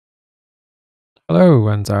Hello,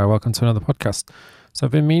 and welcome to another podcast. So,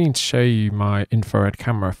 I've been meaning to show you my infrared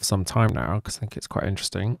camera for some time now because I think it's quite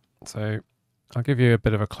interesting. So, I'll give you a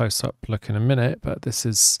bit of a close-up look in a minute, but this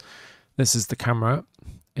is the camera.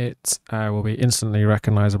 It will be instantly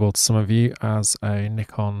recognizable to some of you as a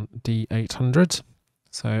Nikon D800.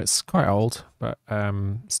 So, it's quite old, but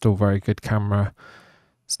still very good camera,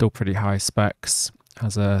 still pretty high specs.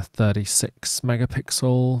 Has a 36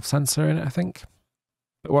 megapixel sensor in it, I think.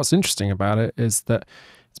 But what's interesting about it is that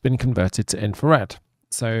it's been converted to infrared.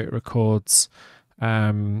 So it records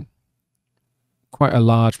quite a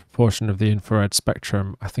large proportion of the infrared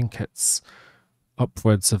spectrum. I think it's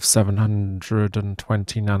upwards of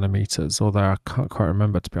 720 nanometers, although I can't quite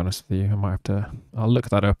remember, to be honest with you. I'll look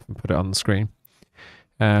that up and put it on the screen.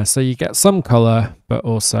 So you get some color, but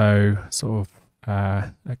also sort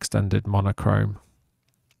of extended monochrome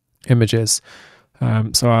images.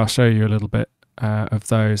 So I'll show you a little bit of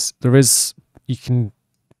those. This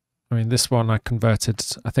one I converted,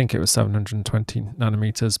 I think it was 720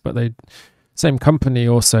 nanometers, but same company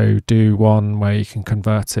also do one where you can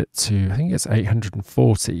convert it to, I think it's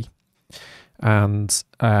 840, and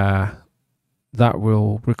that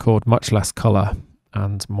will record much less color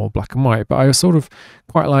and more black and white. But I sort of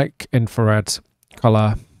quite like infrared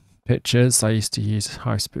color pictures. I used to use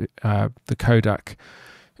the Kodak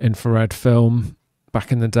infrared film back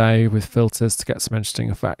in the day with filters to get some interesting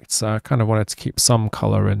effects. So I kind of wanted to keep some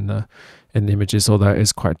color in the images, although it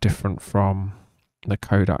is quite different from the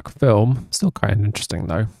Kodak film. Still quite interesting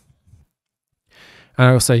though. And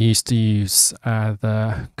I also used to use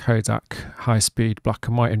the Kodak high-speed black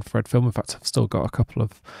and white infrared film. In fact, I've still got a couple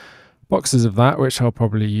of boxes of that, which I'll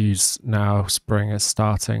probably use now. Spring is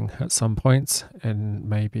starting at some point,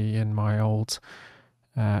 maybe in my old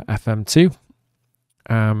FM2.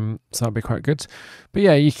 So that'll be quite good. But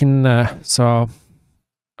yeah, you can I'll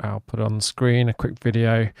put on the screen a quick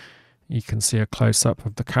video. You can see a close-up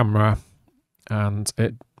of the camera, and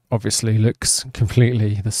it obviously looks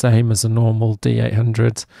completely the same as a normal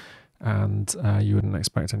D800, and you wouldn't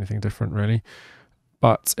expect anything different really.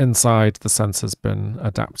 But inside, the sensor's been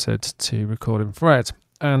adapted to record infrared,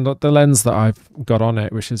 and the lens that I've got on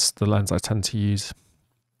it, which is the lens I tend to use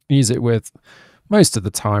it with most of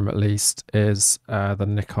the time at least, is the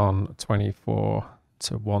Nikon 24-120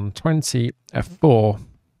 f4,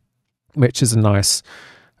 which is a nice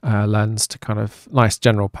lens to nice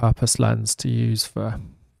general purpose lens to use for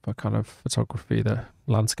kind of photography, the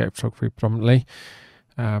landscape photography predominantly.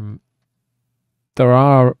 There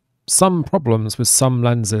are some problems with some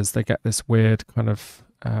lenses. They get this weird kind of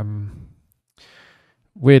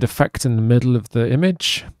weird effect in the middle of the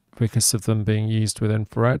image because of them being used with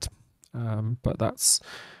infrared. But that's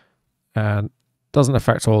doesn't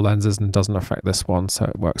affect all lenses and doesn't affect this one, so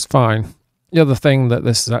it works fine. The other thing that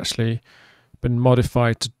this has actually been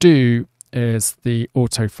modified to do is the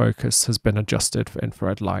autofocus has been adjusted for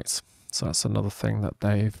infrared light. So that's another thing that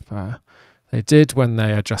they did when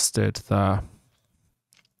they adjusted the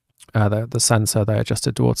sensor. They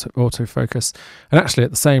adjusted to autofocus, and actually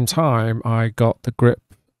at the same time I got the grip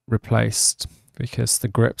replaced because the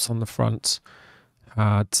grips on the front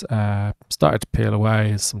had started to peel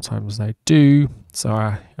away, as sometimes they do. So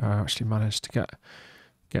I actually managed to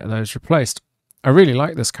get those replaced. I really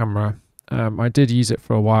like this camera. I did use it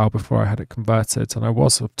for a while before I had it converted, and I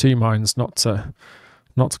was of two minds not to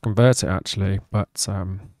convert it actually. But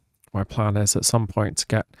my plan is at some point to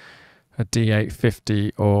get a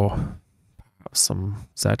D850 or perhaps some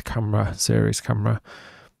Z camera, series camera,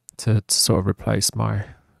 to sort of replace my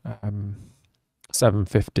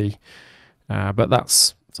 750. But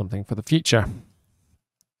that's something for the future.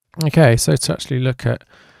 Okay, so to actually look at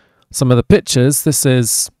some of the pictures, this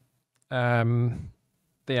is the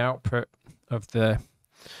output of the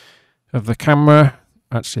camera.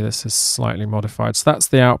 Actually, this is slightly modified. So that's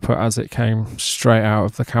the output as it came straight out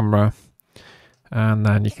of the camera. And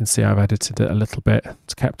then you can see I've edited it a little bit.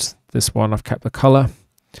 I've kept the color.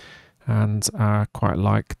 And I quite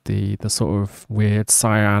like the sort of weird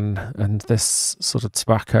cyan and this sort of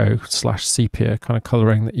tobacco / sepia kind of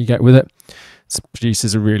colouring that you get with it. It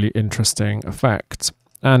produces a really interesting effect.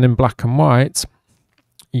 And in black and white,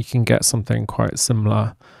 you can get something quite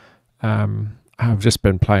similar. I've just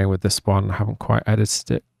been playing with this one. I haven't quite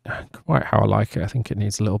edited it quite how I like it. I think it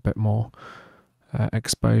needs a little bit more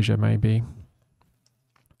exposure maybe.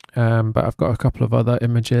 But I've got a couple of other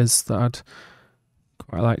images that I'd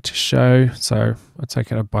quite like to show. So I've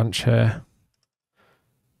taken a bunch here.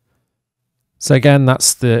 So again,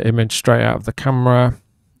 that's the image straight out of the camera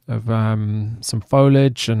of some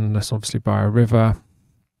foliage, and that's obviously by a river.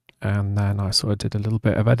 And then I sort of did a little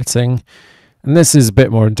bit of editing. And this is a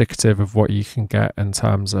bit more indicative of what you can get in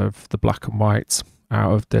terms of the black and white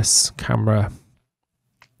out of this camera.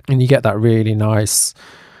 And you get that really nice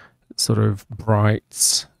sort of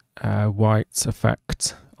bright white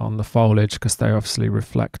effect on the foliage, because they obviously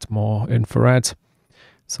reflect more infrared.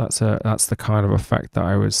 So that's the kind of effect that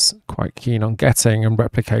I was quite keen on getting and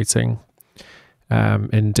replicating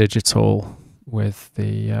in digital with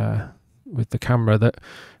the camera. That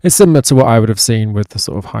is similar to what I would have seen with the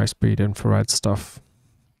sort of high-speed infrared stuff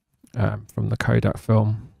from the Kodak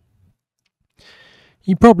film.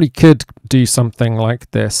 You probably could do something like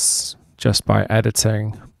this just by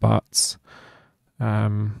editing, but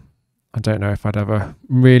I don't know if I'd ever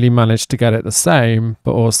really manage to get it the same.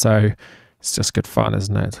 But also, it's just good fun,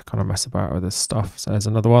 isn't it, to kind of mess about with this stuff. So there's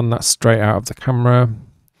another one that's straight out of the camera,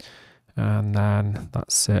 and then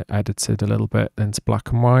that's it edited a little bit into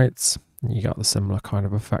black and white. You got the similar kind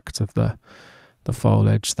of effect of the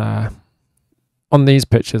foliage there. On these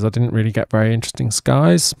pictures, I didn't really get very interesting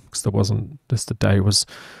skies because the day was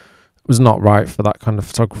not right for that kind of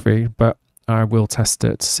photography. But I will test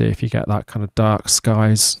it to see if you get that kind of dark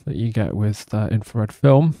skies that you get with infrared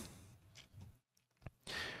film.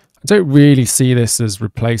 I don't really see this as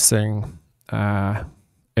replacing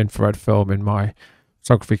infrared film in my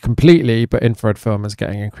photography completely, but infrared film is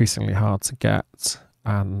getting increasingly hard to get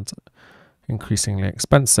and increasingly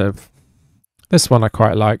expensive. This one I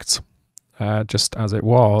quite liked just as it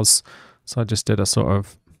was, so I just did I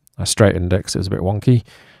straightened it because it was a bit wonky,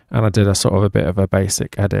 and I did a bit of a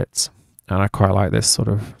basic edit, and I quite like this sort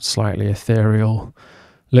of slightly ethereal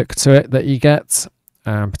look to it that you get,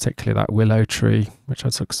 particularly that willow tree, which I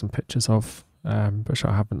took some pictures of, which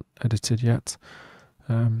I haven't edited yet.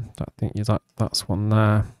 I think that's one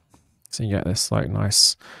there. So you get this like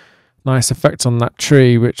nice effect on that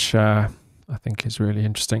tree, which I think is really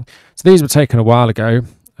interesting. So these were taken a while ago,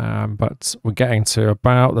 but we're getting to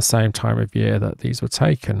about the same time of year that these were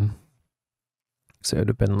taken. So it would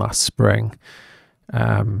have been last spring.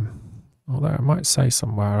 Although I might say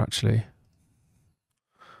somewhere actually.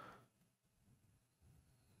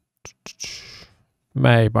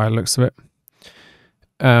 May by the looks of it.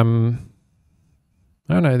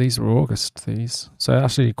 Oh no, these were August, these. So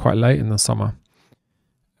actually quite late in the summer.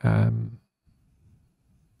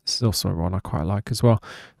 This is also one I quite like as well.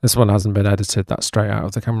 This one hasn't been edited, that's straight out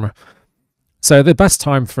of the camera. So the best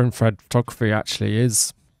time for infrared photography actually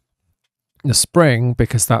is the spring,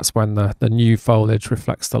 because that's when the new foliage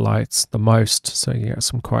reflects the light the most. So you get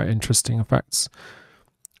some quite interesting effects.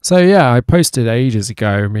 So yeah, I posted ages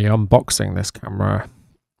ago me unboxing this camera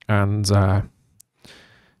and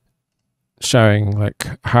showing like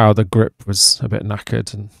how the grip was a bit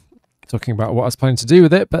knackered and talking about what I was planning to do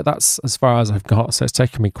with it, but that's as far as I've got. So it's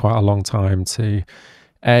taken me quite a long time to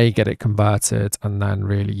get it converted and then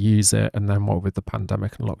really use it. And then what with the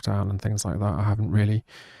pandemic and lockdown and things like that, I haven't really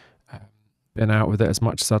been out with it as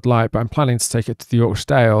much as I'd like, but I'm planning to take it to the Yorkshire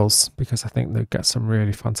Dales because I think they'll get some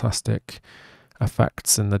really fantastic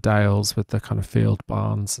effects in the Dales with the kind of field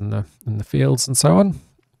barns and the fields and so on.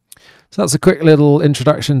 So that's a quick little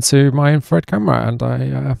introduction to my infrared camera, and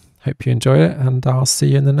I hope you enjoy it, and I'll see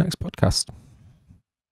you in the next podcast.